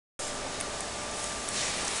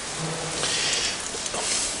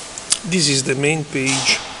This is the main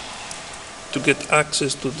page to get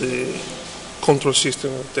access to the control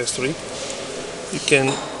system of test rig. You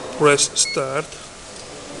can press start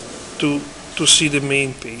to see the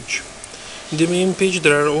main page. In the main page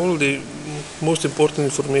there are all the most important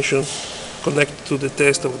information connected to the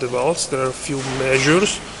test of the valves. There are a few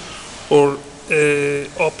measures or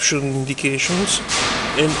option indications,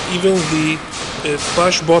 and even the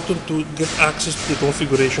push button to get access to the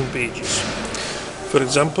configuration pages. For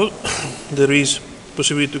example, there is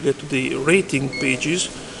possibility to get to the rating pages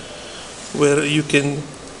where you can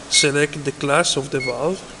select the class of the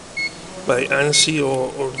valve by ANSI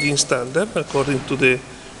or DIN standard according to the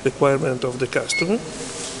requirement of the customer.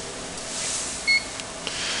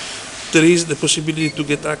 There is the possibility to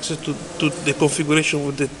get access to the configuration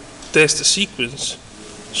with the test sequence.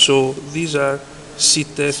 So these are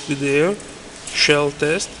seat test with air, shell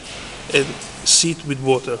test, and seat with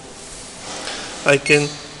water. I can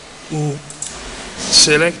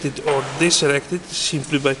select it or deselect it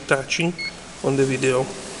simply by touching on the video.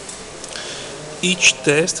 Each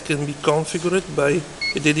test can be configured by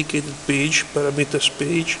a dedicated page, parameters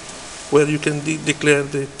page, where you can declare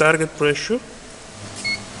the target pressure,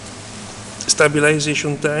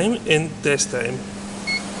 stabilization time, and test time.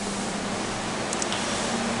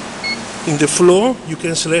 In the flow, you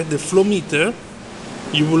can select the flow meter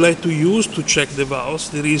you would like to use to check the valves.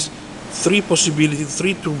 There is three possibilities,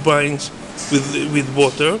 three turbines with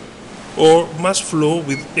water or mass flow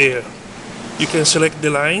with air. You can select the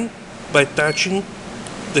line by touching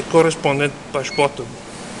the corresponding push button.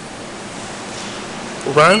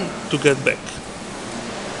 Run to get back.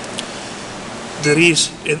 There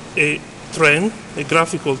is a trend, a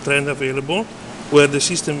graphical trend available where the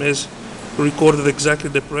system has recorded exactly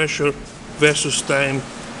the pressure versus time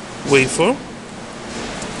waveform,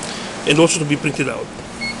 and also to be printed out.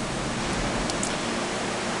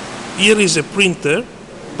 Here is a printer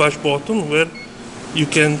push button where you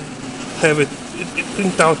can have a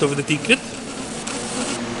printout of the ticket,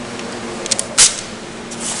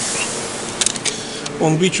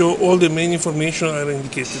 on which all the main information are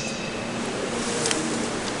indicated.